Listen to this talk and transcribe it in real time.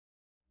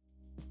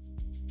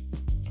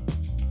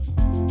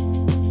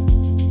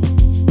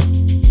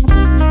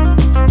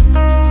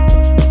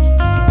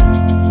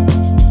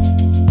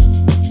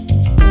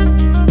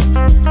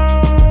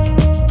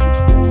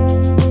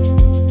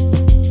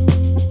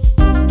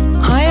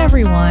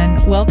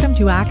everyone. Welcome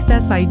to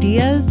Access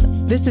Ideas.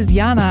 This is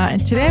Yana,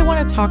 and today I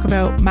want to talk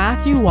about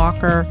Matthew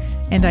Walker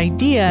and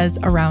ideas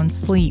around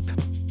sleep.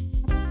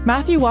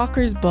 Matthew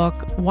Walker's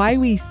book, Why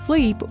We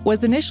Sleep,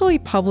 was initially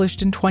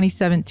published in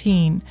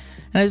 2017,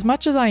 and as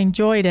much as I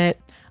enjoyed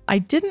it, I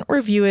didn't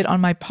review it on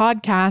my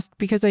podcast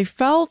because I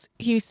felt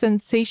he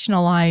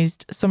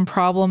sensationalized some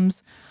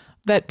problems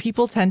that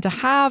people tend to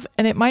have,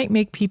 and it might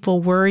make people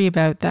worry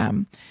about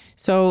them.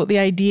 So the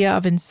idea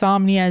of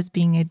insomnia as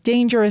being a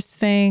dangerous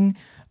thing,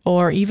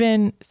 or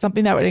even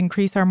something that would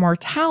increase our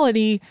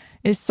mortality,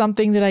 is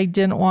something that I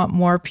didn't want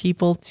more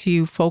people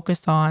to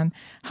focus on.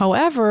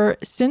 However,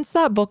 since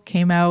that book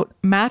came out,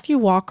 Matthew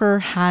Walker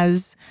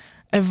has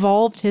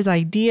evolved his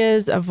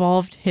ideas,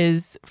 evolved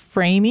his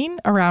framing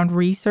around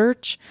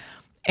research,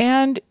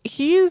 and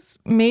he's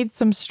made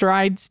some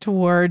strides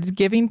towards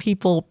giving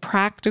people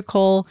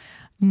practical,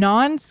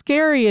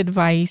 non-scary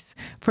advice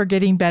for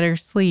getting better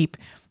sleep.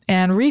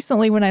 And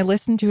recently, when I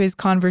listened to his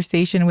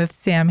conversation with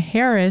Sam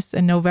Harris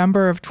in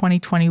November of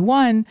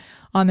 2021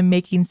 on the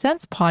Making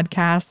Sense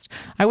podcast,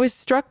 I was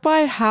struck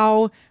by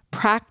how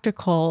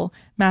practical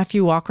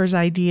Matthew Walker's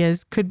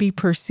ideas could be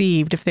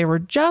perceived if they were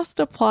just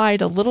applied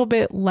a little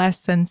bit less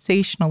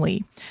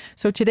sensationally.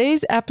 So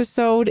today's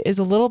episode is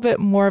a little bit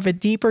more of a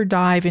deeper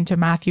dive into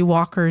Matthew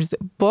Walker's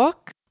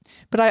book,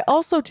 but I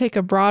also take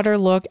a broader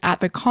look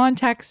at the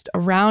context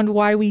around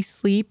Why We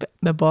Sleep,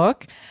 the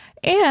book,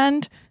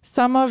 and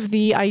some of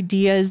the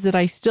ideas that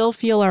I still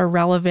feel are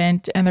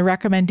relevant and the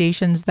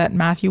recommendations that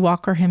Matthew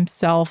Walker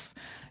himself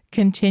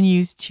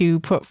continues to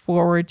put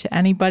forward to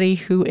anybody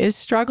who is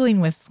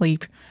struggling with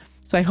sleep.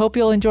 So I hope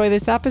you'll enjoy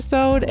this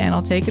episode, and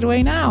I'll take it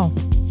away now.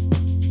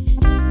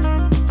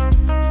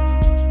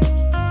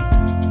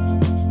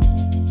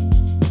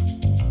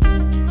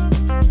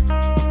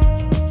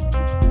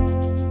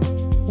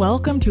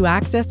 Welcome to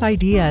Access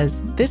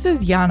Ideas. This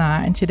is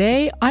Yana, and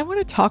today I want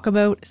to talk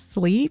about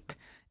sleep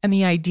and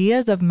the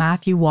ideas of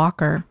Matthew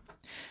Walker.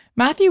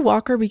 Matthew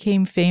Walker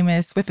became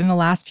famous within the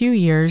last few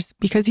years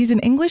because he's an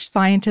English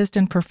scientist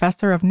and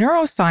professor of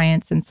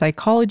neuroscience and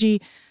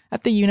psychology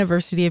at the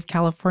University of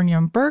California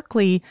in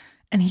Berkeley,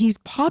 and he's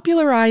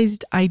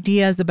popularized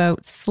ideas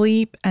about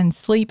sleep and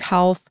sleep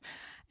health,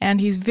 and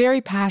he's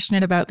very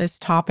passionate about this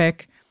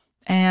topic.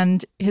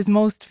 And his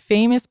most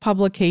famous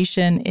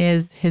publication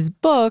is his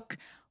book,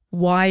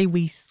 Why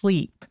We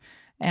Sleep.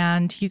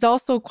 And he's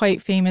also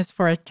quite famous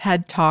for a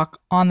TED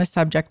Talk on the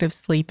subject of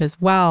sleep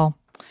as well.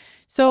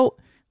 So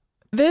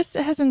this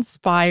has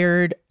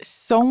inspired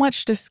so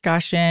much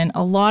discussion,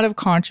 a lot of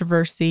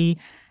controversy,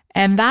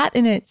 and that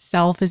in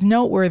itself is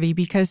noteworthy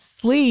because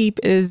sleep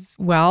is,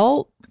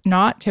 well,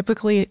 not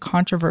typically a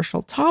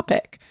controversial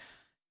topic.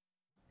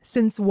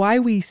 Since Why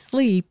We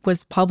Sleep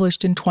was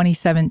published in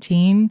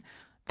 2017,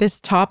 this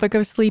topic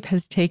of sleep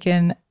has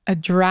taken a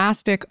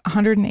drastic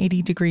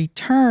 180-degree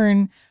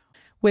turn,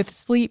 with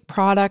sleep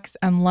products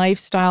and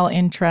lifestyle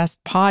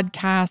interest,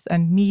 podcasts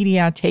and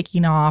media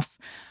taking off.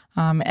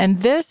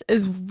 And this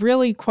is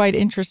really quite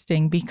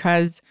interesting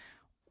because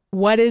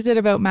what is it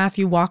about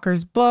Matthew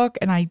Walker's book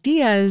and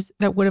ideas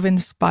that would have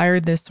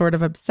inspired this sort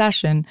of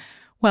obsession?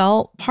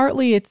 Well,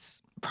 partly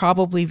it's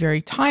probably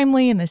very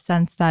timely in the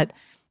sense that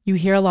you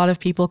hear a lot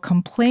of people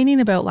complaining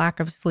about lack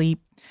of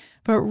sleep,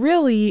 but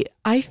really,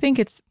 I think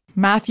it's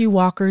Matthew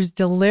Walker's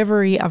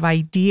delivery of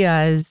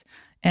ideas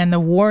and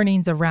the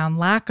warnings around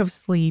lack of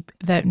sleep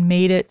that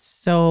made it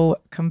so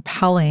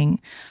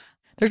compelling.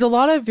 There's a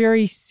lot of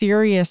very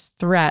serious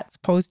threats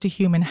posed to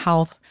human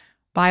health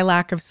by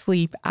lack of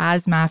sleep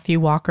as Matthew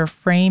Walker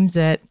frames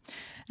it.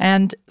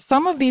 And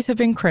some of these have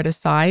been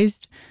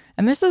criticized.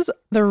 And this is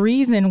the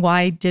reason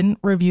why I didn't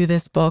review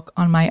this book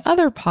on my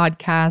other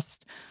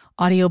podcast,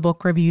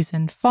 Audiobook Reviews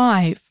in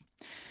 5.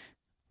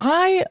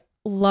 I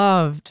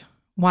loved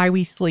Why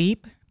We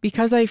Sleep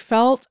because I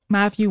felt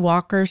Matthew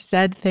Walker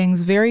said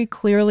things very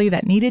clearly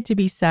that needed to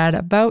be said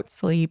about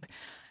sleep.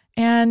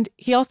 And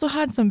he also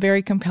had some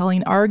very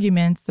compelling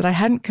arguments that I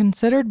hadn't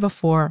considered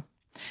before.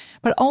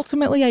 But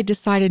ultimately, I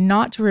decided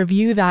not to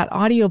review that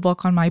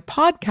audiobook on my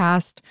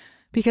podcast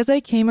because I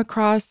came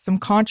across some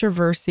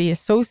controversy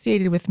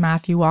associated with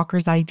Matthew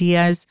Walker's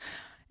ideas.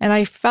 And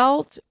I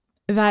felt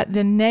that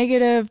the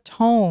negative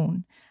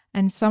tone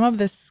and some of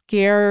the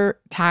scare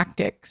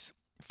tactics,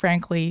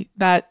 frankly,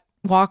 that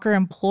Walker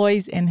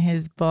employs in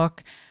his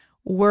book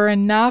were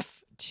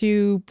enough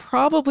to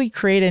probably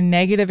create a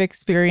negative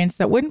experience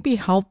that wouldn't be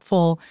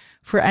helpful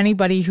for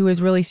anybody who is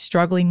really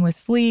struggling with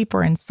sleep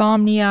or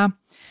insomnia.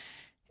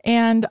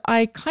 And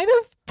I kind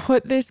of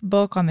put this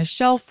book on the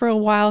shelf for a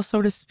while,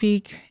 so to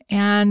speak,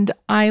 and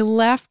I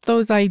left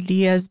those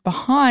ideas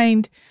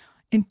behind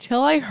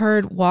until I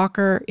heard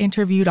Walker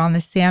interviewed on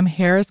the Sam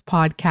Harris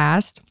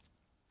podcast,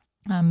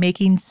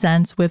 Making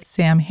Sense with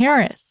Sam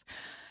Harris.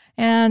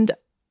 And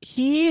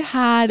he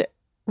had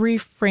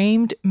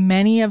reframed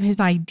many of his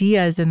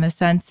ideas in the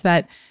sense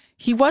that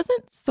he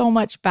wasn't so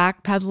much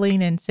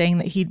backpedaling and saying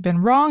that he'd been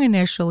wrong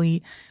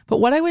initially, but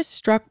what I was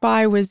struck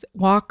by was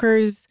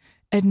Walker's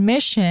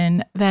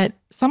admission that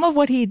some of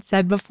what he'd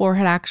said before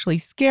had actually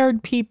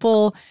scared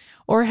people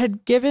or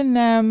had given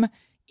them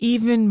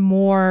even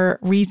more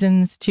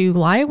reasons to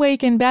lie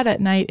awake in bed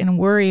at night and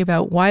worry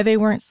about why they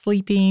weren't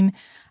sleeping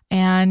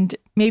and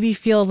maybe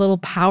feel a little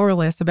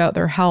powerless about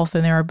their health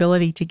and their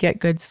ability to get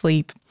good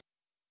sleep.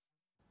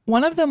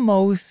 One of the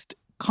most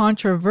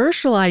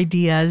controversial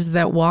ideas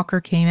that Walker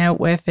came out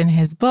with in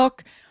his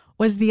book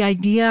was the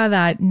idea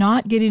that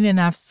not getting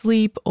enough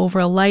sleep over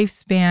a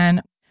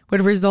lifespan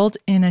would result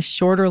in a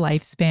shorter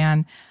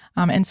lifespan,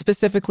 and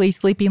specifically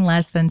sleeping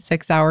less than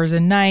 6 hours a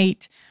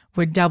night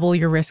would double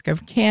your risk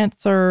of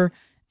cancer,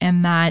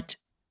 and that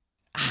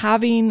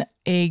having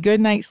a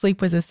good night's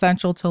sleep was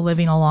essential to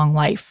living a long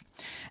life.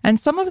 And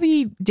some of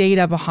the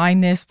data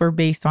behind this were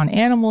based on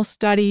animal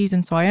studies,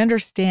 and so I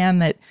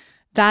understand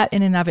that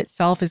in and of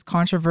itself is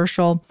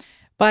controversial.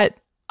 But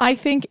I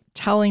think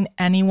telling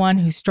anyone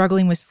who's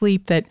struggling with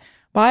sleep that,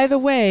 by the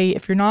way,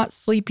 if you're not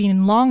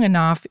sleeping long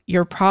enough,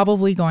 you're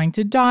probably going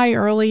to die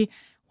early,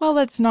 well,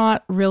 that's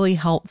not really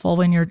helpful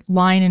when you're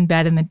lying in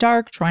bed in the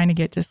dark trying to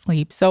get to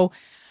sleep. So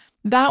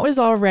that was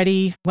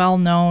already well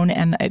known,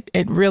 and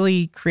it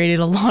really created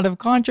a lot of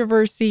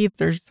controversy.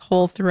 There's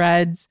whole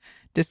threads,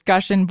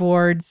 discussion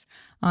boards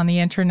on the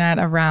internet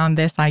around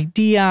this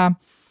idea.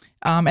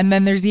 And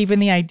then there's even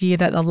the idea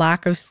that the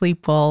lack of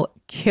sleep will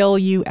kill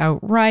you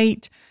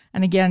outright.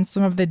 And again,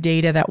 some of the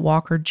data that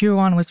Walker drew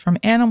on was from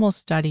animal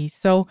studies.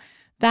 So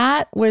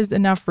that was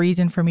enough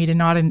reason for me to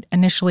not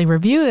initially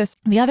review this.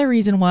 The other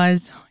reason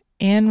was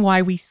in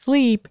Why We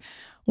Sleep,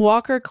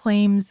 Walker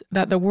claims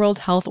that the World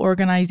Health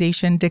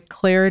Organization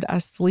declared a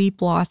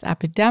sleep loss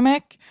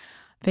epidemic.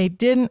 They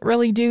didn't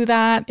really do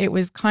that. It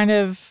was kind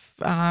of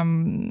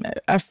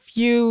a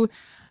few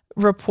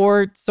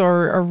reports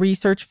or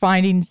research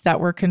findings that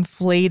were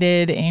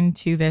conflated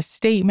into this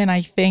statement,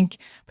 I think,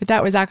 but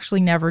that was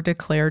actually never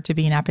declared to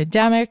be an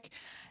epidemic.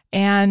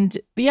 And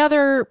the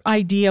other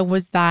idea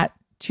was that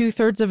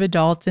 2/3 of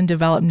adults in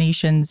developed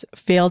nations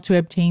fail to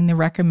obtain the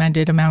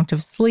recommended amount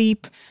of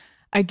sleep.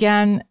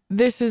 Again,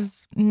 this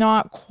is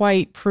not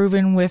quite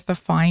proven with the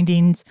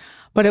findings,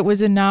 but it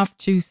was enough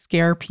to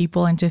scare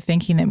people into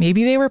thinking that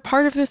maybe they were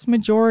part of this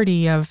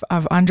majority of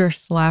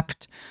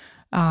underslept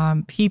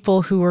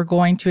people who are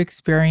going to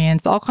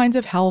experience all kinds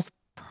of health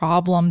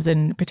problems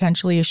and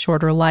potentially a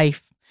shorter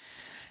life.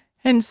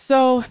 And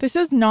so this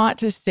is not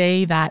to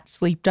say that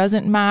sleep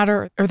doesn't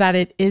matter or that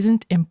it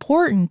isn't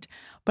important,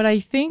 but I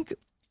think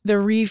the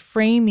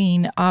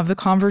reframing of the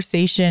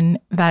conversation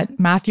that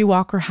Matthew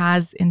Walker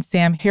has in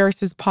Sam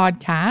Harris's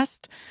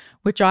podcast,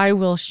 which I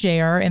will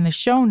share in the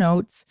show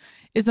notes,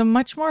 is a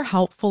much more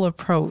helpful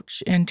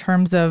approach in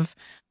terms of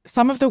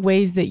some of the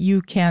ways that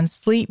you can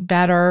sleep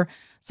better,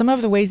 some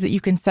of the ways that you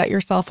can set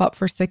yourself up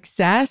for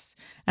success.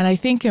 And I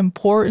think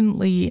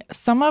importantly,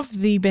 some of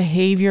the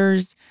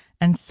behaviors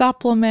and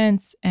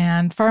supplements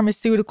and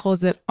pharmaceuticals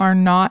that are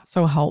not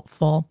so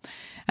helpful.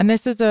 And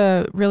this is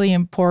a really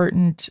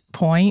important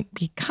point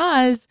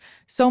because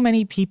so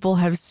many people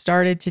have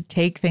started to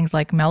take things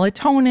like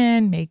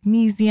melatonin,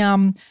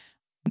 magnesium.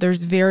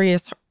 There's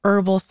various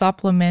herbal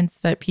supplements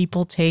that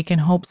people take in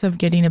hopes of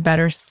getting a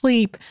better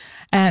sleep.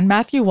 And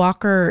Matthew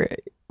Walker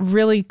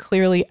really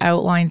clearly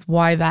outlines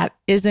why that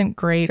isn't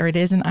great or it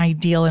isn't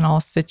ideal in all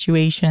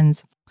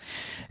situations.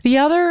 The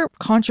other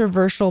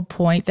controversial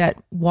point that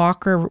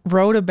Walker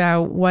wrote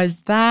about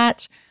was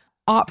that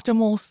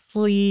optimal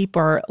sleep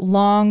or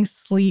long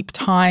sleep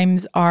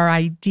times are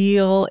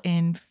ideal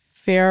in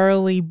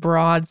fairly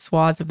broad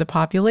swaths of the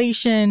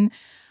population.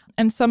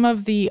 And some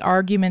of the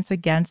arguments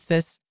against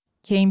this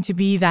came to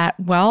be that,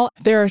 well,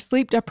 there are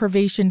sleep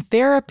deprivation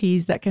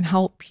therapies that can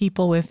help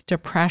people with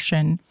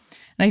depression.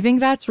 And I think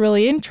that's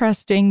really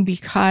interesting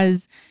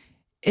because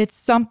it's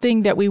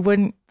something that we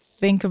wouldn't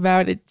think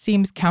about. It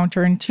seems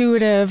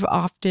counterintuitive.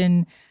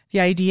 Often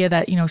the idea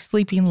that,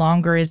 sleeping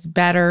longer is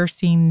better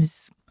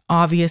seems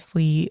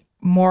obviously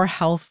more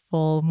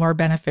healthful, more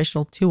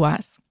beneficial to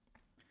us.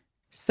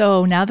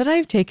 So now that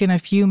I've taken a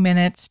few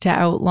minutes to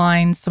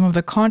outline some of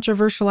the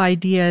controversial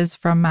ideas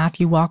from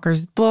Matthew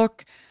Walker's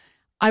book,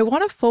 I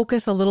want to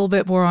focus a little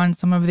bit more on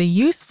some of the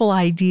useful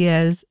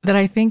ideas that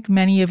I think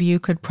many of you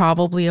could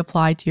probably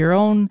apply to your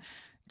own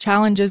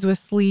challenges with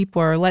sleep,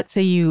 or let's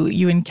say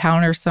you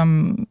encounter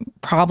some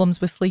problems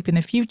with sleep in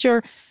the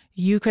future,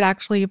 you could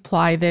actually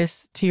apply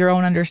this to your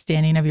own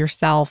understanding of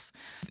yourself.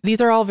 These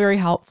are all very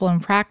helpful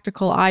and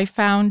practical, I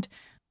found,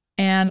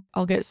 and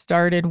I'll get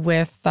started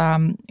with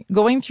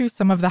going through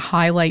some of the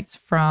highlights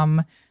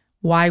from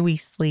Why We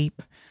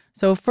Sleep.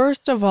 So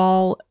first of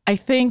all, I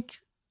think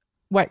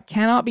what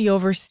cannot be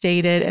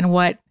overstated and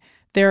what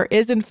there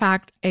is in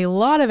fact a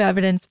lot of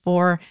evidence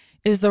for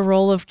is the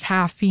role of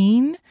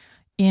caffeine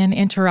in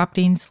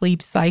interrupting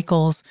sleep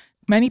cycles.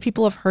 Many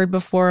people have heard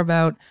before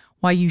about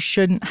why you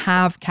shouldn't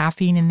have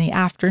caffeine in the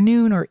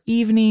afternoon or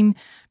evening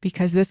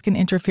because this can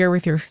interfere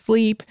with your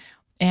sleep.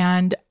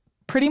 And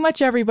pretty much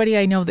everybody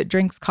I know that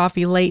drinks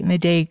coffee late in the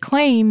day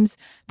claims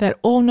that,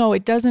 oh no,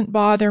 it doesn't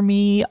bother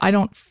me. I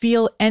don't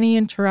feel any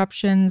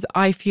interruptions.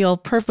 I feel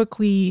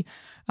perfectly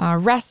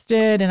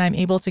rested and I'm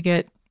able to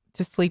get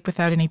to sleep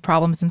without any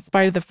problems in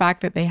spite of the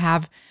fact that they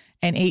have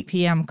an 8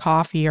 p.m.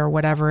 coffee or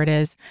whatever it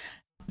is.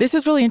 This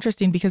is really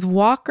interesting because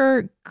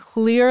Walker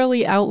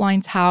clearly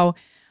outlines how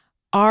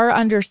our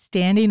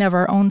understanding of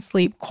our own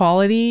sleep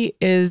quality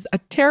is a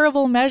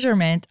terrible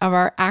measurement of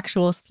our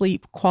actual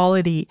sleep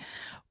quality.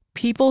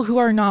 People who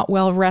are not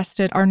well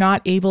rested are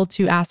not able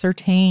to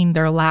ascertain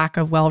their lack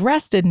of well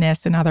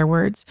restedness. In other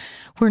words,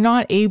 we're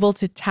not able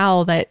to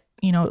tell that,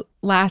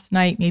 last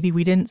night maybe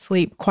we didn't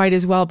sleep quite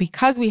as well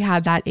because we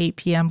had that 8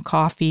 p.m.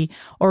 coffee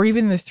or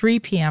even the 3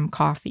 p.m.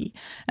 coffee.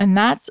 And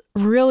that's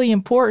really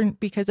important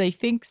because I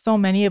think so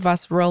many of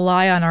us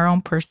rely on our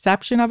own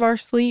perception of our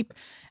sleep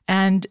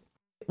and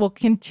will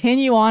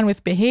continue on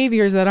with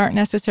behaviors that aren't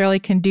necessarily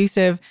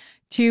conducive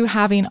to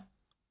having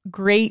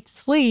great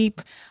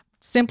sleep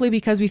simply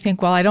because we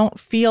think, well, I don't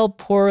feel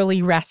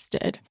poorly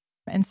rested.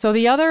 And so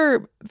the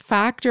other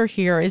factor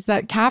here is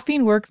that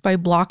caffeine works by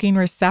blocking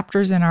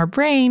receptors in our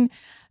brain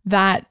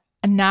that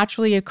a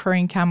naturally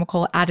occurring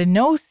chemical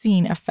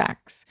adenosine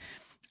affects.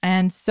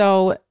 And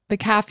so the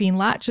caffeine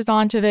latches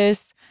onto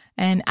this,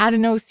 and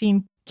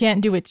adenosine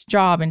can't do its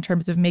job in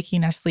terms of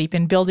making us sleep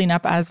and building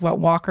up as what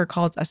Walker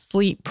calls a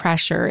sleep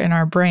pressure in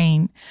our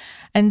brain.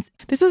 And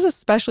this is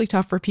especially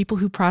tough for people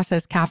who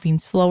process caffeine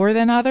slower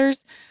than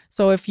others.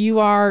 So if you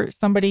are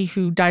somebody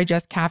who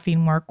digests caffeine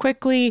more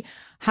quickly,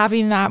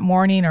 having that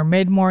morning or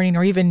mid-morning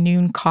or even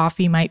noon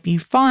coffee might be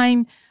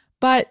fine,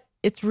 but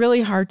it's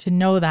really hard to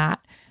know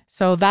that.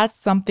 So that's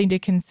something to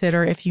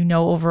consider if you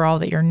know overall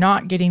that you're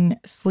not getting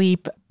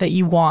sleep that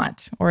you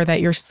want, or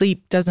that your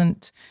sleep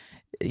doesn't,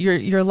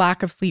 your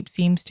lack of sleep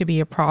seems to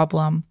be a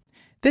problem.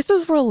 This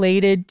is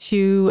related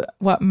to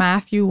what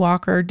Matthew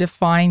Walker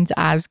defines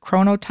as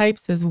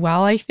chronotypes as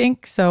well, I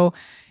think. So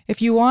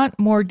if you want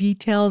more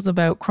details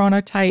about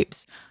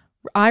chronotypes,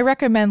 I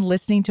recommend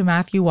listening to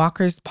Matthew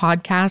Walker's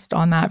podcast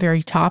on that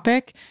very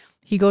topic.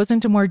 He goes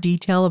into more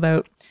detail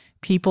about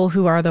people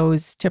who are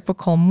those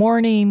typical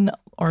morning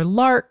or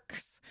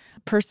larks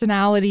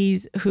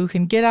personalities who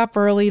can get up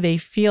early, they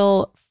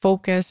feel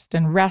focused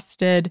and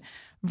rested,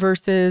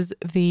 versus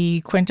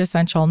the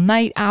quintessential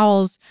night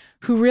owls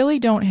who really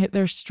don't hit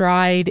their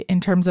stride in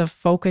terms of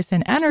focus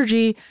and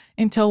energy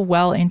until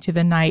well into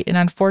the night. And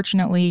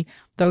unfortunately,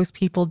 those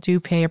people do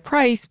pay a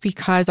price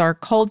because our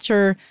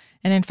culture,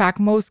 and in fact,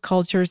 most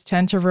cultures,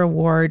 tend to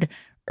reward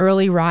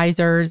early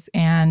risers.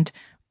 And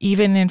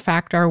even in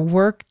fact, our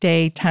work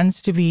day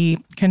tends to be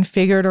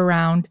configured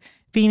around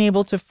being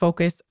able to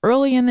focus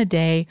early in the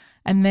day.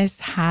 And this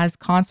has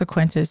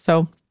consequences.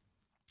 So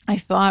I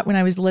thought when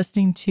I was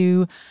listening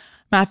to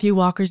Matthew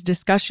Walker's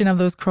discussion of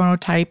those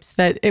chronotypes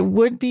that it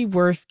would be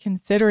worth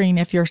considering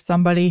if you're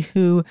somebody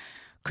who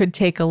could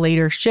take a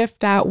later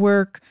shift at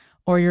work,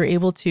 or you're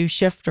able to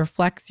shift or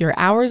flex your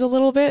hours a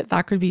little bit.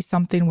 That could be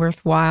something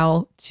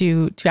worthwhile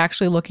to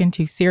actually look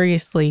into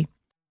seriously.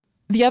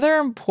 The other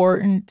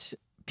important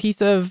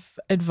piece of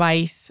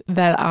advice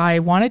that I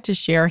wanted to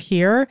share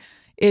here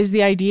is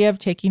the idea of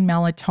taking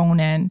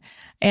melatonin.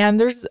 And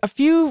there's a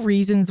few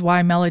reasons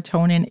why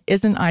melatonin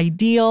isn't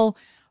ideal.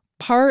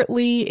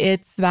 Partly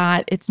it's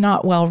that it's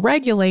not well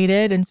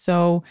regulated. And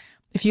so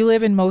if you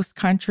live in most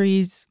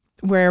countries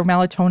where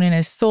melatonin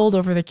is sold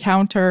over the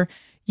counter,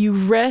 you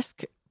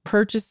risk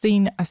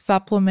purchasing a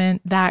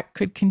supplement that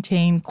could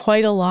contain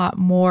quite a lot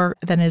more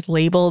than is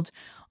labeled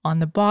on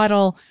the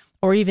bottle,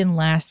 or even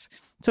less.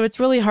 So it's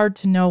really hard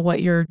to know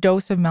what your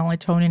dose of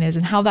melatonin is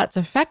and how that's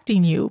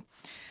affecting you.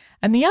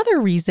 And the other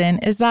reason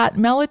is that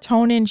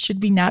melatonin should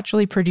be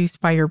naturally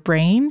produced by your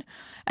brain.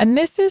 And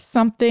this is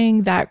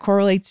something that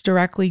correlates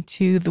directly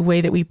to the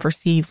way that we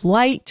perceive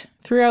light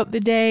throughout the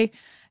day.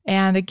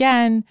 And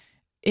again,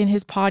 in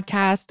his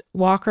podcast,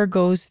 Walker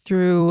goes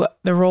through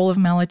the role of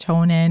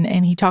melatonin,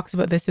 and he talks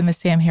about this in the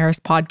Sam Harris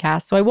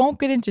podcast. So I won't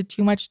get into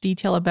too much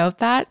detail about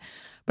that,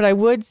 but I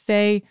would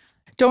say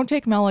don't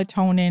take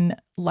melatonin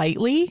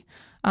lightly.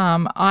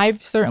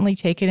 I've certainly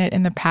taken it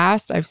in the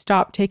past. I've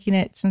stopped taking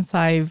it since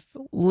I've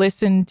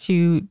listened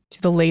to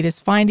the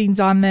latest findings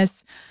on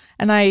this.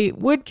 And I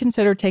would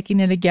consider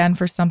taking it again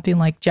for something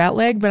like jet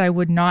lag, but I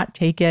would not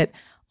take it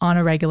on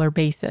a regular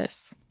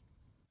basis.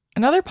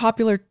 Another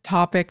popular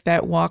topic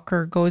that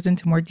Walker goes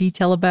into more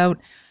detail about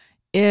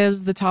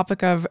is the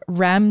topic of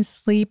REM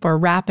sleep, or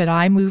rapid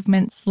eye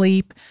movement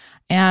sleep.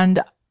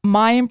 And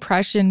my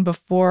impression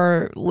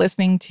before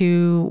listening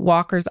to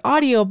Walker's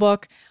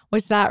audiobook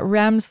was that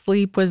REM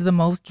sleep was the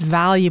most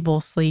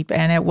valuable sleep,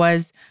 and it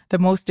was the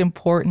most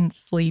important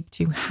sleep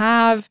to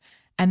have,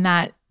 and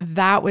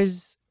that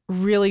was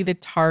really the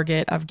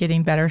target of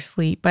getting better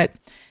sleep. But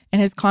in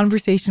his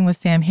conversation with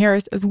Sam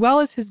Harris, as well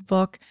as his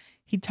book,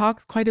 he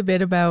talks quite a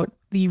bit about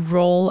the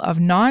role of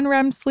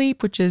non-REM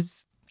sleep, which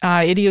is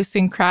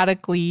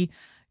idiosyncratically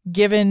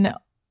given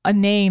a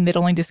name that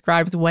only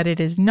describes what it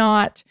is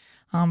not.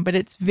 But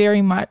it's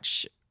very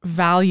much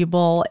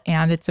valuable,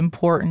 and it's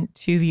important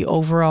to the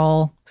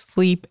overall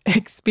sleep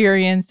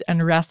experience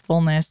and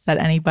restfulness that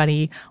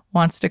anybody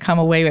wants to come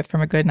away with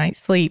from a good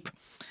night's sleep.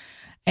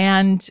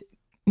 And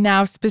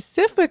now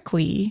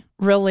specifically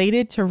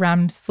related to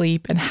REM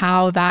sleep and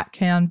how that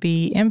can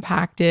be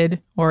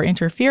impacted or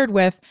interfered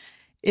with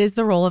is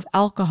the role of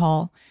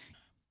alcohol.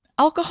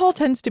 alcohol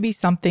tends to be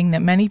something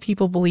that many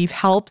people believe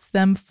helps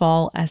them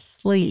fall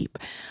asleep.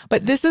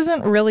 But this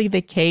isn't really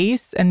the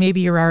case, and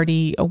maybe you're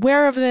already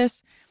aware of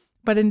this.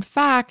 But in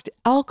fact,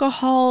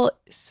 alcohol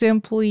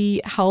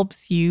simply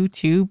helps you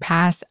to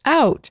pass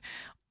out.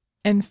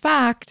 In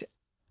fact,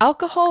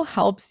 alcohol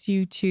helps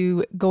you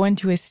to go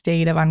into a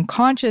state of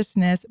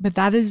unconsciousness, but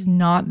that is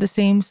not the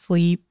same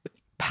sleep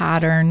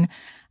pattern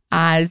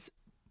as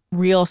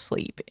real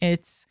sleep.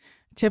 It's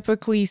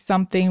typically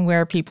something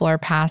where people are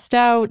passed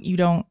out. You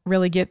don't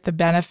really get the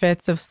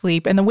benefits of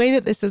sleep. And the way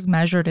that this is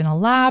measured in a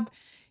lab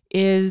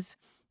is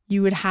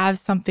you would have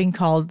something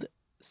called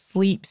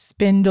sleep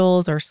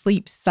spindles or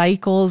sleep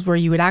cycles, where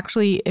you would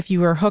actually, if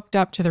you were hooked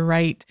up to the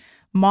right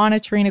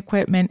monitoring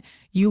equipment,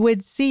 you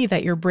would see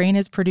that your brain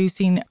is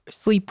producing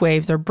sleep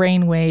waves or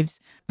brain waves.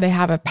 They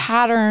have a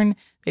pattern,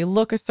 they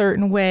look a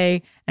certain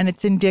way, and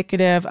it's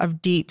indicative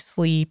of deep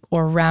sleep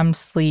or REM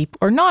sleep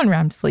or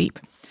non-REM sleep.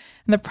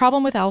 And the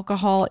problem with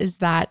alcohol is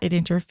that it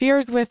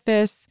interferes with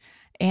this.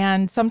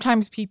 And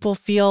sometimes people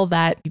feel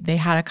that they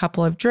had a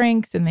couple of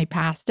drinks and they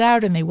passed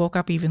out and they woke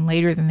up even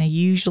later than they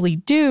usually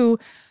do.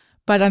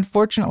 But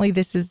unfortunately,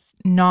 this is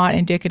not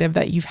indicative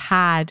that you've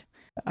had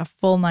a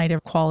full night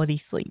of quality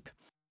sleep.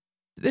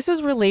 This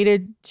is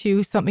related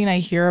to something I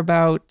hear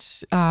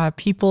about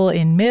people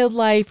in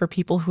midlife or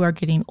people who are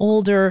getting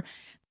older.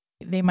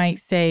 They might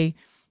say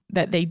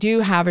that they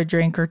do have a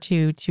drink or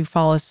two to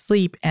fall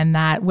asleep, and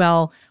that,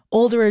 well,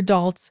 older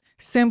adults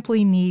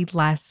simply need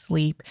less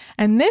sleep.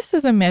 And this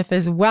is a myth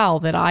as well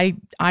that I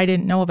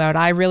didn't know about.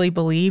 I really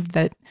believed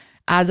that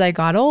as I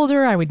got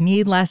older, I would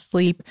need less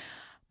sleep.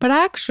 But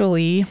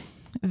actually,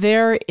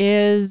 there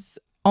is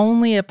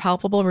only a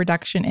palpable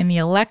reduction in the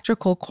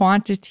electrical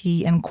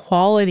quantity and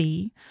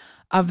quality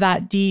of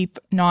that deep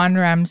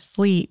non-REM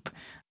sleep.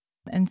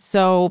 And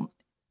so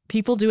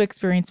people do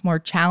experience more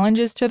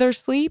challenges to their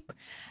sleep.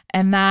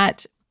 And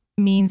that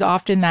means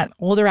often that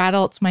older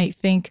adults might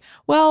think,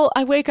 well,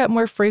 I wake up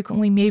more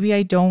frequently, maybe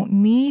I don't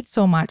need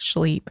so much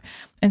sleep.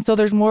 And so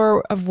there's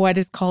more of what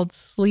is called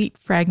sleep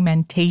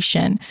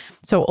fragmentation.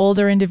 So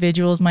older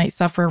individuals might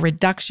suffer a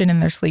reduction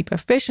in their sleep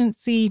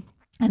efficiency,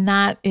 and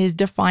that is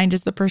defined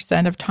as the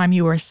percent of time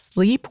you are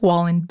asleep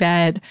while in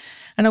bed.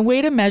 And a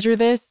way to measure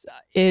this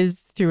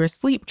is through a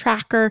sleep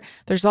tracker.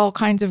 There's all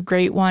kinds of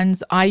great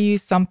ones. I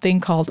use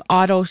something called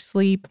Auto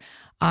Sleep.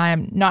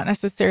 I'm not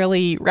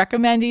necessarily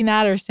recommending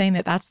that or saying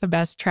that that's the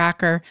best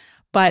tracker,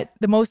 but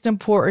the most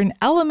important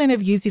element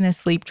of using a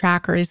sleep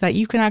tracker is that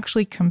you can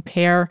actually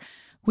compare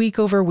week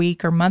over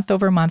week or month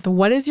over month.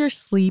 What is your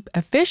sleep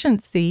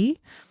efficiency?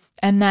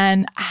 And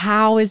then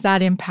how is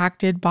that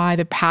impacted by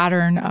the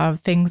pattern of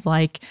things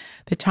like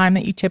the time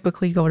that you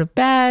typically go to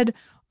bed,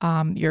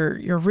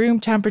 your room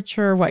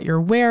temperature, what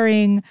you're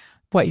wearing,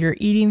 what you're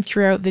eating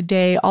throughout the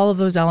day? All of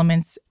those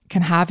elements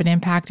can have an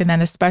impact. And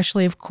then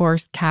especially, of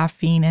course,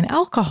 caffeine and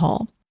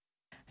alcohol.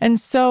 And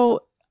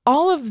so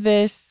all of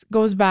this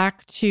goes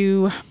back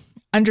to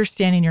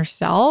understanding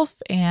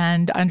yourself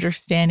and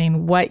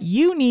understanding what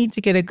you need to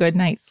get a good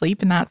night's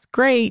sleep. And that's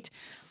great.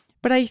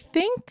 But I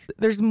think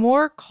there's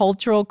more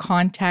cultural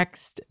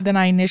context than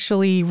I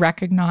initially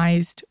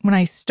recognized when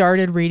I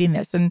started reading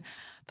this. And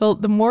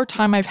the more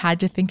time I've had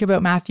to think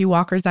about Matthew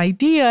Walker's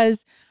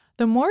ideas,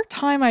 the more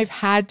time I've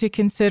had to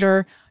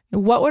consider,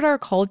 what would our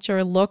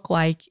culture look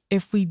like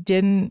if we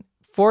didn't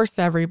force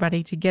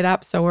everybody to get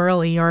up so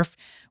early, or if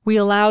we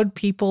allowed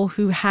people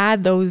who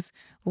had those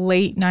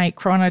late night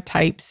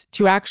chronotypes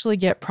to actually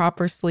get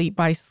proper sleep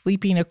by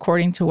sleeping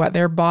according to what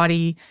their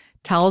body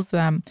tells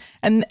them.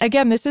 And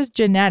again, this is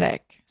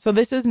genetic. So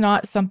this is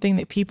not something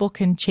that people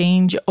can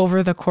change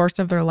over the course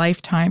of their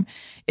lifetime.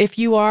 If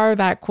you are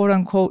that quote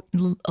unquote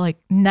like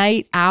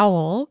night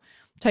owl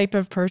type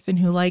of person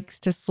who likes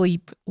to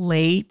sleep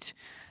late,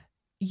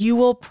 you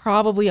will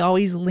probably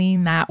always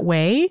lean that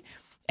way.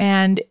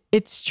 And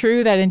it's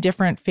true that in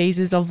different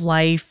phases of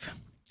life,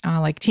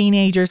 like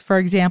teenagers, for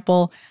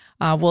example,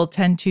 will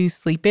tend to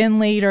sleep in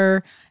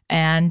later,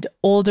 and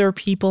older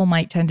people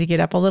might tend to get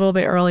up a little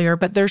bit earlier,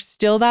 but there's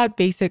still that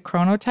basic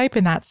chronotype,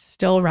 and that's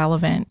still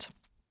relevant.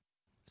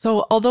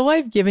 So although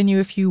I've given you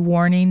a few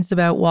warnings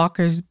about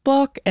Walker's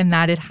book and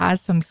that it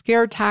has some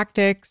scare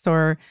tactics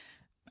or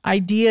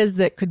ideas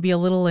that could be a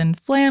little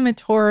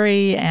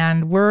inflammatory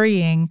and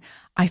worrying,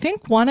 I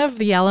think one of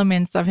the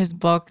elements of his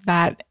book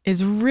that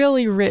is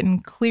really written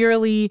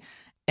clearly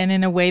and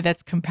in a way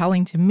that's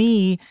compelling to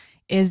me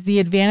is the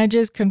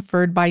advantages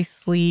conferred by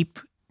sleep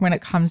when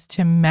it comes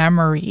to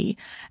memory.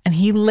 And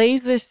he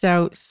lays this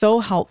out so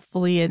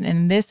helpfully.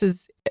 And this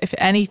is, if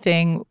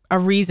anything, a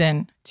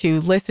reason to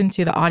listen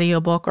to the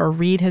audiobook or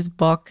read his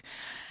book.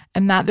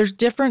 And that there's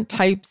different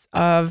types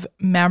of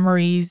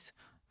memories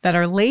that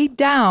are laid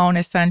down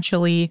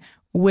essentially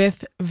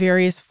with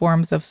various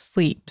forms of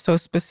sleep. So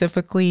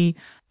specifically,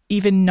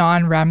 even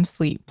non-REM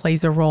sleep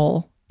plays a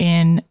role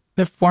in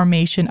the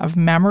formation of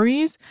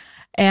memories.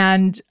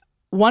 And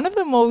one of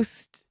the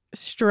most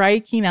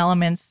striking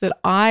elements that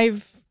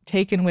I've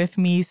taken with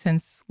me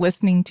since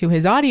listening to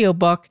his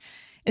audiobook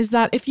is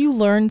that if you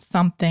learn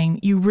something,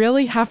 you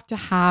really have to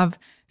have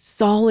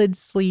solid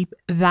sleep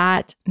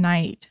that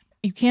night.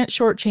 You can't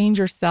shortchange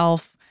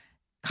yourself.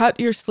 Cut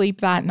your sleep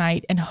that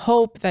night and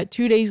hope that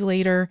 2 days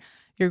later,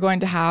 you're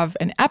going to have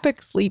an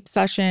epic sleep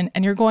session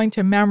and you're going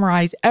to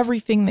memorize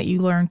everything that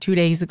you learned 2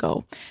 days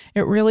ago.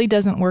 It really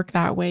doesn't work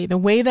that way. The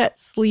way that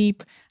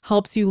sleep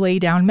helps you lay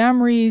down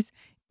memories,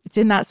 it's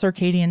in that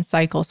circadian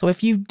cycle. So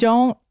if you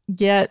don't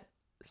get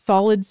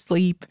solid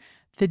sleep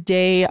the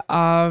day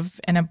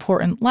of an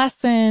important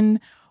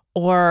lesson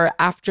or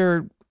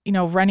after,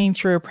 running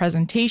through a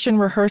presentation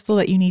rehearsal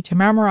that you need to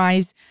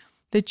memorize,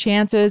 the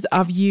chances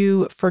of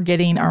you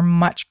forgetting are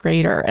much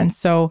greater. And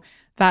so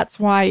that's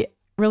why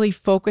really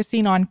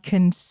focusing on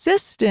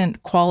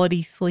consistent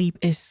quality sleep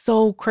is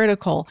so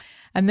critical.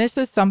 And this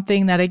is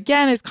something that,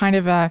 again, is kind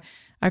of a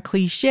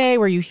cliche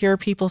where you hear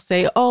people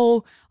say,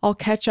 oh, I'll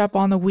catch up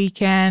on the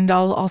weekend.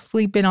 I'll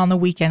sleep in on the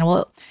weekend.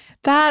 Well,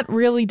 that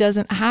really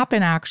doesn't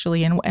happen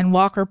actually. And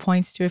Walker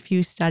points to a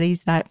few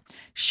studies that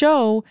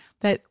show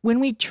that when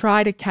we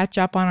try to catch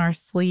up on our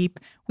sleep,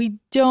 we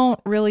don't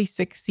really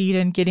succeed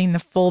in getting the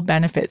full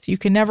benefits. You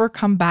can never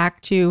come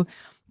back to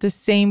the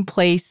same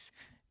place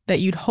that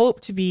you'd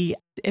hope to be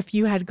if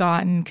you had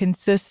gotten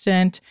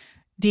consistent,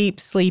 deep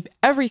sleep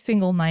every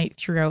single night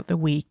throughout the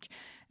week.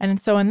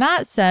 And so in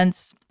that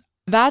sense,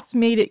 that's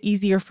made it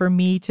easier for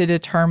me to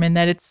determine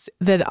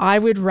that I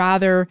would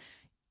rather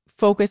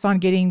focus on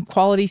getting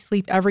quality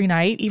sleep every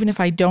night, even if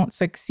I don't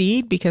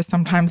succeed, because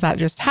sometimes that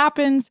just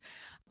happens,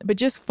 but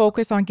just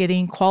focus on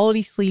getting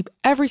quality sleep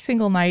every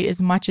single night as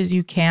much as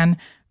you can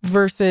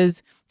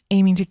versus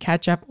aiming to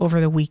catch up over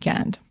the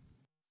weekend.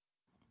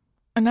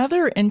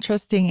 Another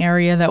interesting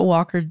area that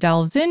Walker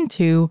delves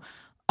into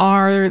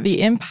are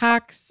the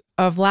impacts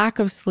of lack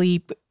of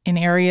sleep in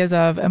areas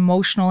of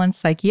emotional and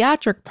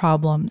psychiatric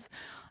problems.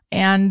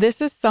 And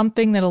this is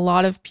something that a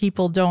lot of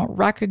people don't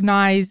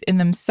recognize in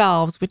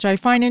themselves, which I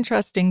find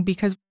interesting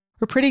because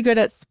we're pretty good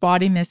at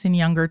spotting this in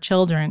younger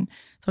children.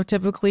 So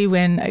typically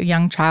when a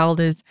young child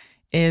is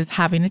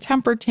having a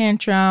temper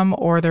tantrum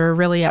or they're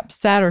really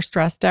upset or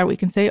stressed out, we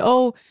can say,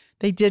 oh,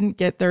 they didn't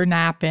get their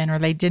nap in or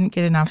they didn't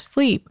get enough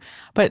sleep.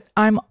 But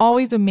I'm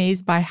always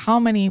amazed by how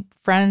many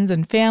friends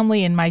and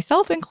family, and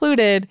myself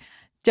included,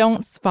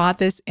 don't spot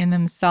this in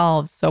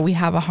themselves. So we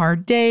have a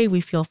hard day,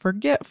 we feel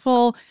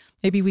forgetful,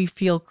 maybe we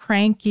feel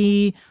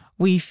cranky,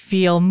 we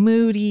feel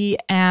moody,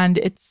 and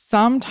it's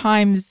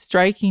sometimes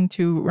striking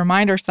to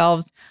remind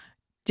ourselves,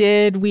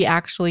 did we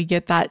actually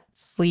get that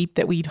sleep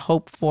that we'd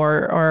hoped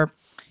for? Or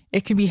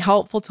it can be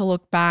helpful to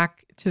look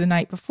back to the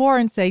night before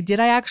and say, did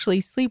I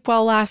actually sleep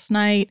well last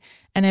night?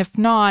 And if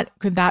not,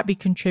 could that be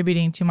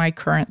contributing to my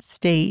current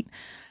state?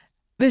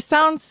 This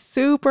sounds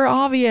super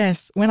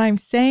obvious when I'm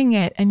saying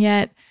it, and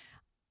yet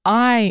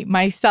I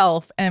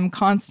myself am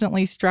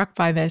constantly struck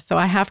by this. So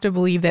I have to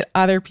believe that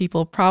other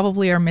people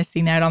probably are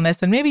missing out on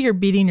this. And maybe you're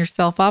beating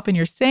yourself up and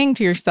you're saying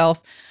to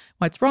yourself,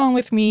 what's wrong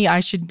with me? I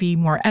should be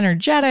more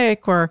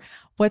energetic, or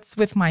what's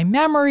with my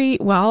memory?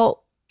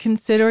 Well,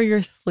 consider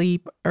your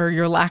sleep, or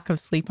your lack of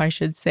sleep, I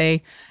should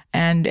say,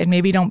 and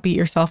maybe don't beat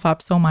yourself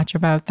up so much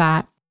about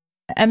that.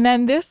 And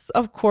then this,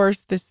 of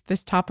course,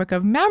 this topic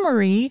of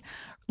memory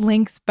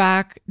links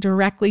back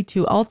directly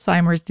to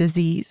Alzheimer's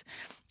disease.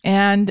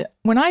 And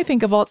when I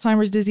think of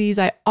Alzheimer's disease,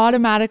 I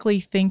automatically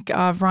think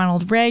of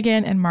Ronald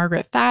Reagan and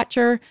Margaret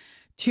Thatcher,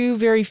 two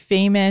very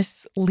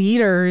famous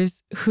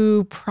leaders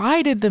who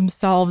prided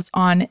themselves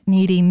on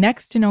needing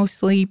next to no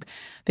sleep.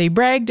 They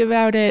bragged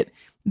about it.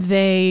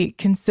 They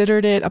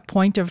considered it a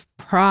point of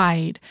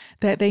pride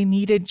that they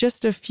needed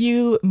just a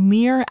few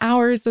mere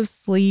hours of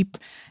sleep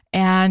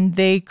and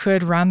they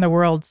could run the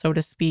world, so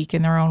to speak,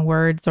 in their own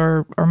words,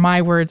 or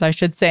my words, I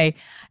should say.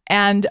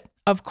 And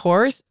of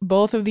course,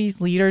 both of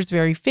these leaders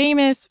very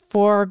famous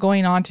for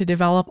going on to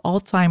develop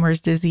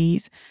Alzheimer's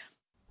disease.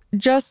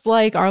 Just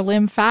like our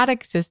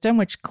lymphatic system,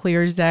 which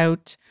clears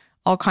out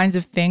all kinds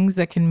of things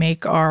that can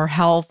make our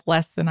health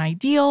less than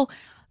ideal,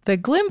 the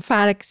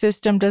glymphatic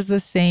system does the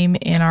same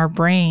in our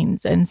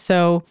brains. And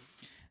so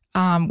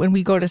when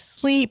we go to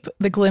sleep,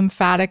 the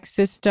glymphatic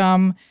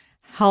system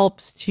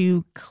helps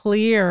to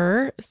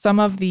clear some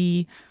of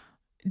the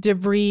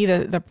debris,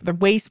 the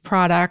waste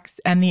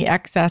products and the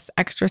excess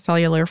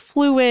extracellular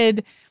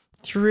fluid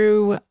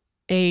through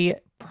a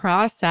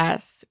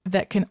process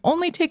that can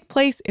only take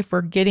place if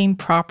we're getting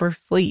proper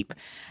sleep.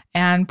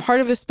 And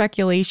part of the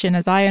speculation,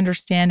 as I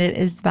understand it,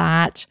 is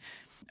that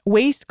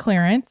waste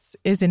clearance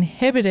is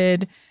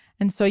inhibited.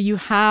 And so you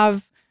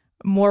have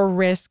more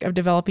risk of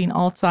developing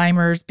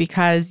Alzheimer's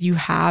because you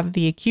have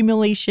the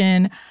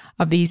accumulation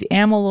of these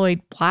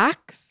amyloid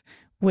plaques,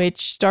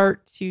 which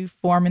start to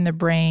form in the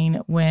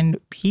brain when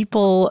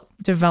people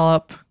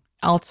develop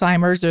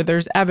Alzheimer's, or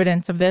there's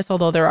evidence of this,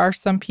 although there are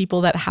some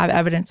people that have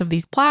evidence of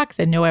these plaques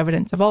and no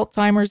evidence of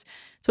Alzheimer's.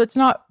 So it's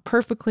not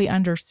perfectly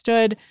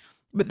understood,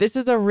 but this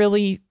is a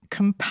really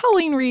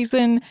compelling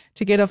reason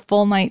to get a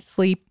full night's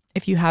sleep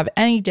if you have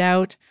any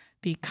doubt,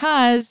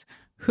 because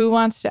who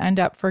wants to end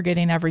up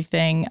forgetting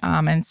everything?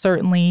 And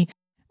certainly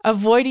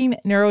avoiding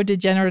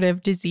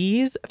neurodegenerative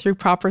disease through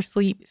proper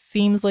sleep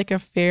seems like a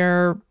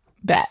fair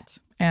bet.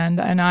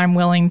 and I'm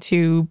willing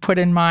to put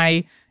in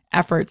my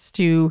efforts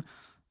to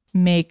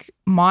make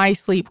my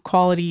sleep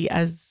quality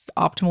as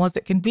optimal as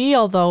it can be.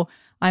 Although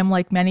I'm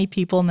like many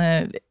people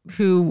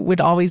who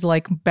would always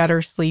like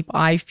better sleep.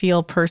 I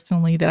feel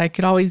personally that I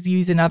could always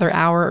use another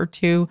hour or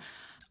two,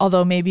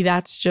 although maybe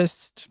that's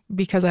just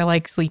because I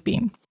like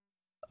sleeping.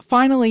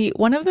 Finally,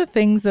 one of the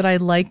things that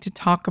I'd like to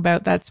talk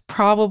about that's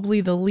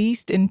probably the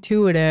least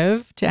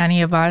intuitive to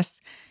any of us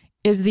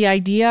is the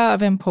idea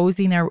of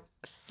imposing a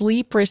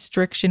sleep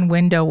restriction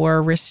window or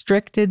a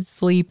restricted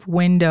sleep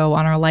window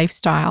on our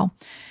lifestyle.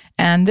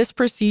 And this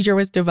procedure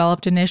was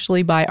developed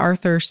initially by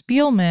Arthur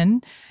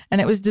Spielman,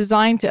 and it was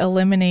designed to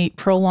eliminate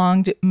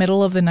prolonged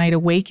middle-of-the-night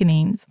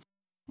awakenings.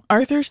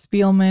 Arthur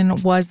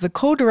Spielman was the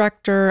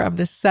co-director of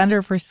the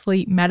Center for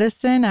Sleep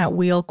Medicine at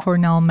Weill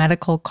Cornell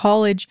Medical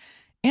College,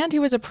 and he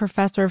was a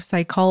professor of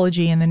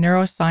psychology in the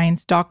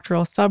neuroscience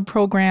doctoral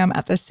subprogram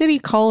at the City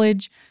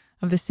College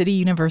of the City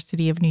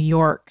University of New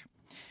York.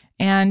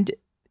 And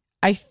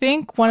I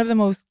think one of the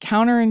most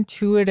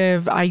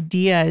counterintuitive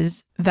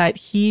ideas that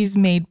he's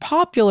made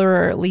popular,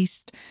 or at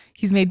least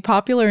he's made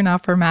popular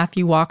enough for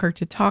Matthew Walker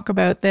to talk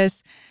about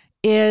this,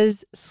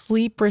 is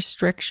sleep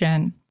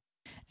restriction.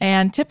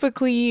 And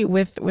typically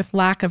with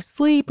lack of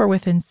sleep or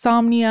with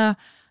insomnia,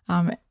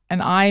 and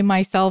I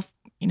myself,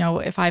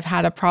 if I've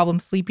had a problem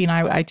sleeping,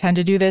 I tend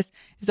to do this,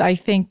 is I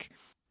think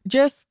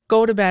just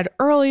go to bed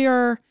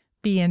earlier,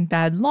 be in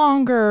bed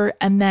longer,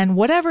 and then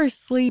whatever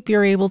sleep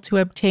you're able to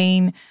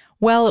obtain,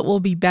 well, it will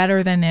be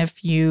better than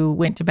if you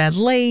went to bed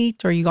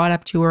late or you got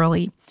up too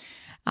early.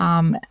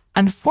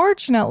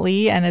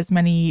 Unfortunately, and as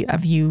many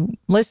of you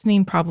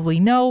listening probably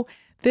know,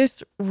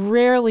 this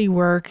rarely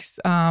works.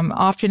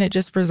 Often it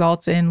just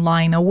results in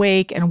lying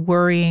awake and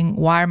worrying,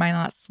 why am I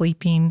not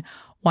sleeping?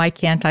 Why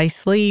can't I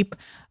sleep?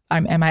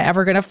 Am I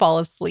ever going to fall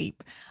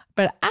asleep?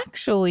 But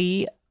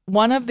actually,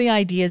 one of the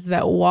ideas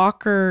that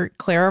Walker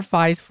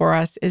clarifies for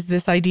us is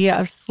this idea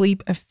of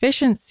sleep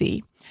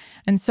efficiency.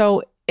 And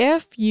so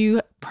if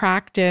you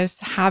practice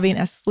having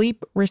a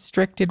sleep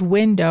restricted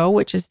window,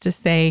 which is to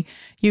say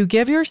you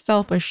give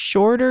yourself a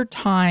shorter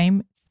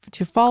time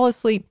to fall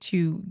asleep,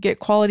 to get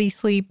quality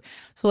sleep.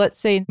 So let's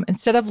say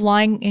instead of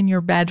lying in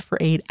your bed for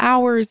 8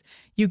 hours,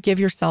 you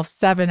give yourself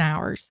 7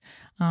 hours.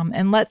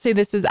 And let's say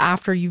this is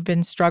after you've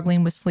been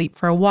struggling with sleep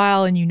for a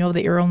while and you know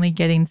that you're only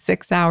getting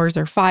 6 hours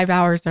or 5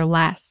 hours or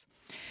less.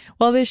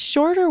 Well, this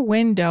shorter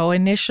window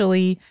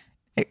initially,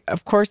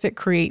 of course, it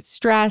creates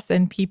stress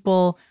and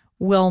people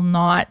will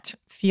not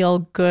feel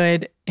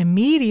good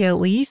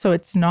immediately. So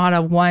it's not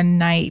a one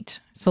night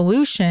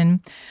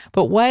solution.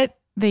 But what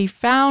they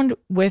found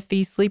with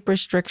these sleep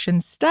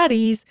restriction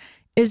studies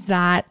is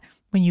that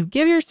when you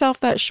give yourself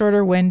that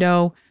shorter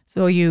window,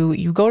 so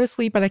you go to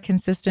sleep at a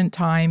consistent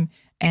time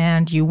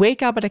and you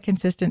wake up at a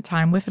consistent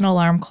time with an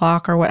alarm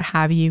clock or what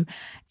have you,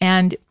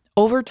 and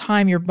over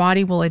time, your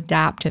body will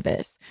adapt to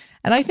this.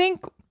 And I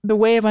think the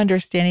way of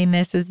understanding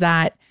this is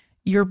that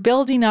you're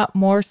building up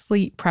more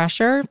sleep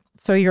pressure.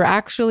 So you're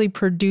actually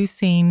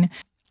producing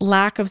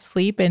lack of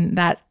sleep, and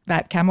that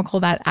chemical,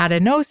 that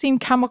adenosine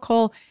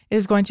chemical,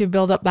 is going to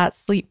build up that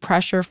sleep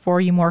pressure for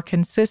you more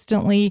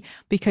consistently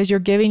because you're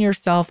giving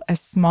yourself a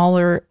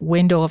smaller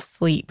window of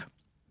sleep.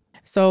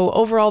 So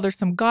overall, there's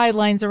some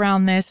guidelines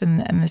around this, and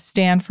the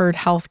Stanford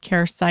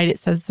Healthcare site, it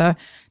says the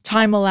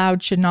time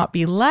allowed should not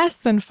be less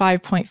than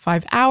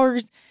 5.5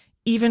 hours,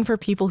 even for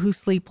people who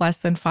sleep less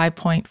than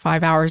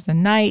 5.5 hours a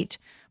night.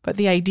 But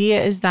the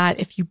idea is that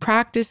if you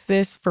practice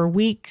this for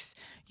weeks,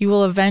 you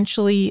will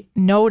eventually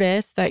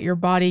notice that your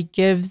body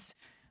gives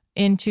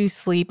into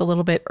sleep a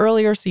little bit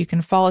earlier, so you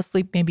can fall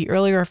asleep maybe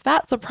earlier if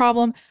that's a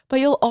problem, but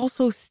you'll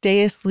also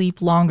stay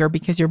asleep longer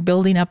because you're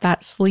building up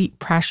that sleep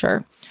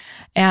pressure.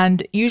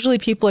 And usually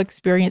people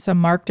experience a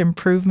marked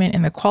improvement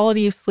in the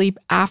quality of sleep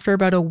after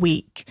about a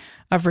week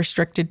of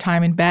restricted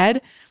time in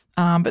bed.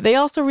 But they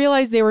also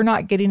realized they were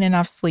not getting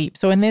enough sleep.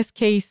 So in this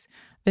case,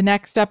 the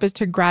next step is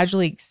to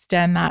gradually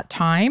extend that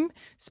time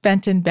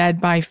spent in bed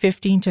by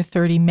 15 to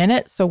 30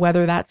 minutes. So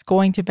whether that's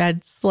going to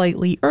bed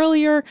slightly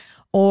earlier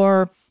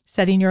or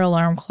setting your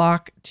alarm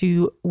clock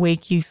to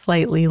wake you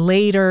slightly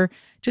later,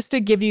 just to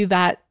give you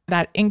that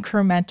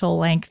incremental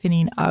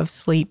lengthening of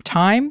sleep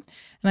time.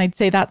 And I'd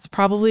say that's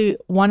probably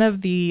one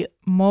of the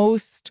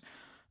most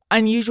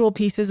unusual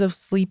pieces of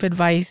sleep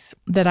advice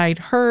that I'd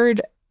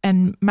heard.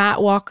 And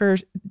Matt Walker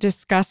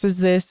discusses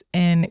this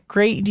in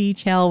great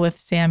detail with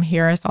Sam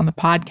Harris on the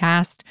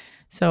podcast.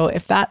 So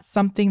if that's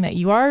something that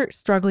you are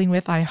struggling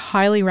with, I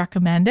highly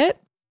recommend it.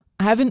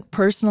 I haven't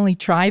personally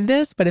tried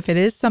this, but if it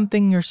is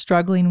something you're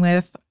struggling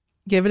with,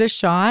 give it a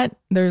shot.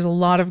 There's a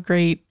lot of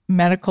great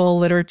medical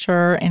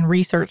literature and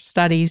research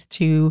studies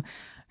to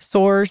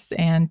source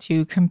and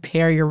to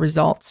compare your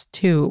results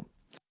to.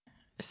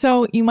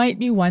 So you might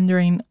be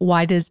wondering,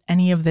 why does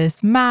any of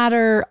this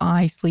matter?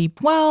 I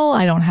sleep well.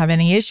 I don't have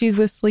any issues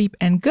with sleep.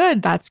 And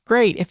good, that's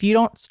great. If you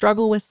don't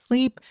struggle with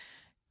sleep,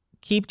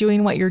 keep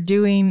doing what you're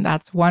doing.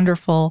 That's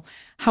wonderful.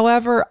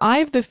 However, I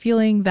have the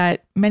feeling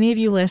that many of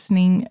you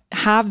listening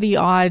have the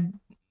odd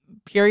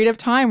period of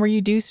time where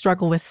you do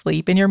struggle with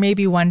sleep. And you're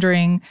maybe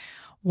wondering,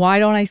 why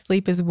don't I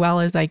sleep as well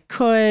as I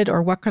could,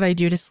 or what could I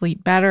do to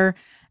sleep better?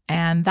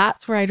 And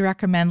that's where I'd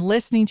recommend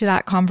listening to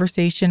that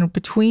conversation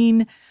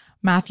between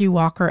Matthew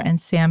Walker and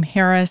Sam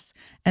Harris,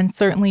 and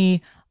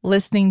certainly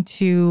listening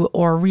to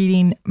or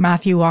reading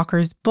Matthew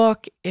Walker's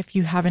book if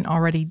you haven't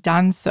already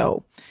done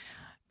so.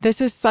 This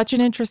is such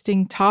an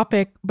interesting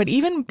topic, but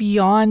even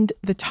beyond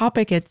the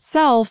topic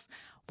itself,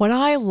 what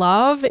I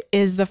love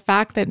is the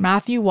fact that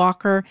Matthew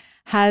Walker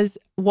has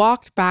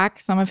walked back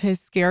some of his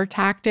scare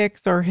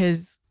tactics or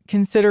his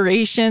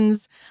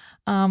considerations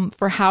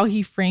for how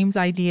he frames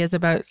ideas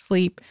about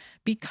sleep,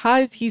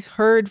 because he's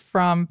heard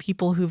from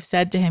people who've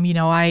said to him,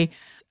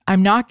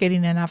 I'm not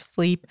getting enough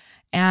sleep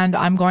and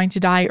I'm going to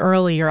die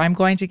early, or I'm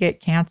going to get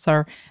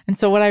cancer. And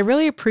so what I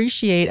really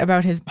appreciate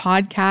about his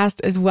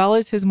podcast, as well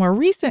as his more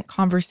recent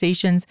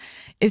conversations,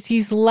 is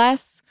he's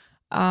less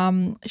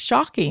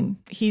shocking.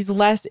 He's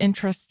less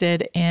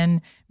interested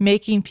in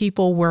making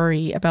people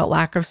worry about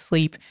lack of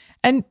sleep.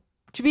 And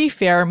to be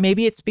fair,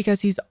 maybe it's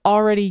because he's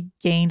already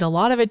gained a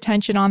lot of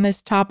attention on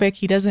this topic.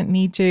 He doesn't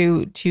need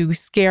to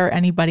scare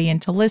anybody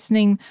into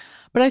listening.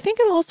 But I think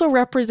it also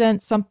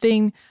represents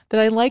something that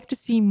I like to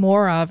see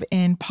more of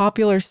in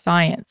popular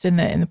science, in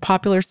the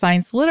popular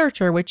science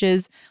literature, which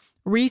is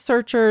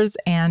researchers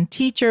and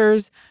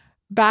teachers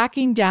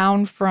backing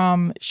down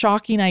from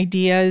shocking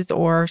ideas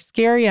or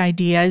scary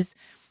ideas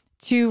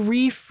to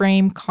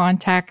reframe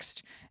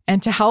context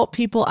and to help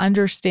people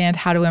understand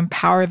how to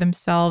empower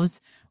themselves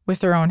with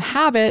their own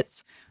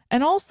habits.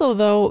 And also,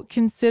 though,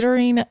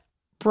 considering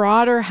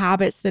broader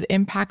habits that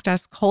impact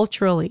us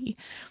culturally.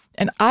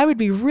 And I would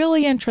be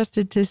really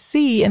interested to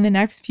see in the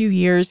next few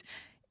years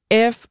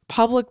if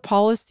public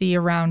policy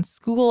around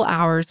school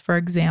hours, for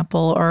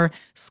example, or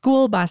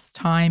school bus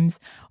times,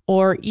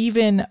 or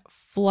even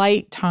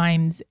flight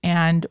times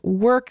and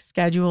work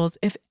schedules,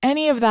 if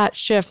any of that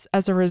shifts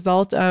as a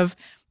result of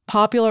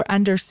popular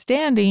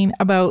understanding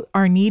about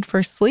our need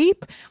for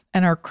sleep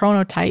and our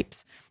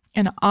chronotypes.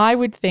 And I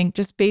would think,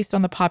 just based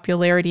on the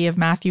popularity of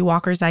Matthew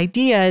Walker's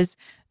ideas,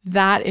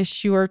 that is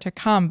sure to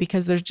come,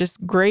 because there's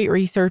just great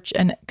research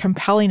and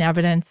compelling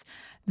evidence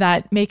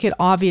that make it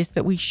obvious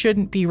that we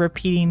shouldn't be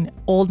repeating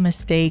old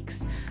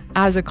mistakes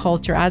as a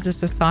culture, as a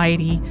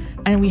society.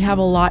 And we have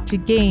a lot to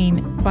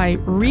gain by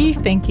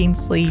rethinking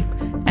sleep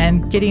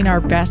and getting our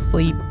best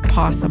sleep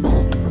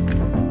possible.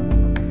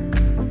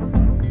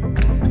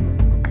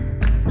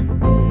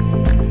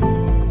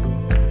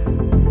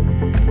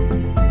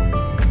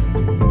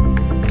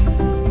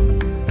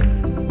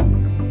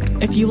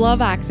 If you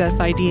love Access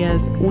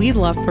Ideas, we'd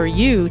love for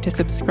you to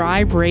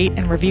subscribe, rate,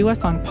 and review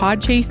us on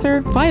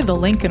Podchaser via the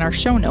link in our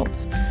show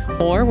notes,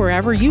 or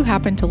wherever you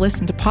happen to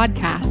listen to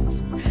podcasts.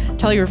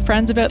 Tell your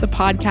friends about the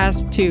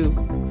podcast too.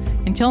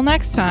 Until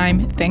next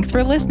time, thanks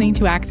for listening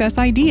to Access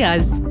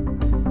Ideas.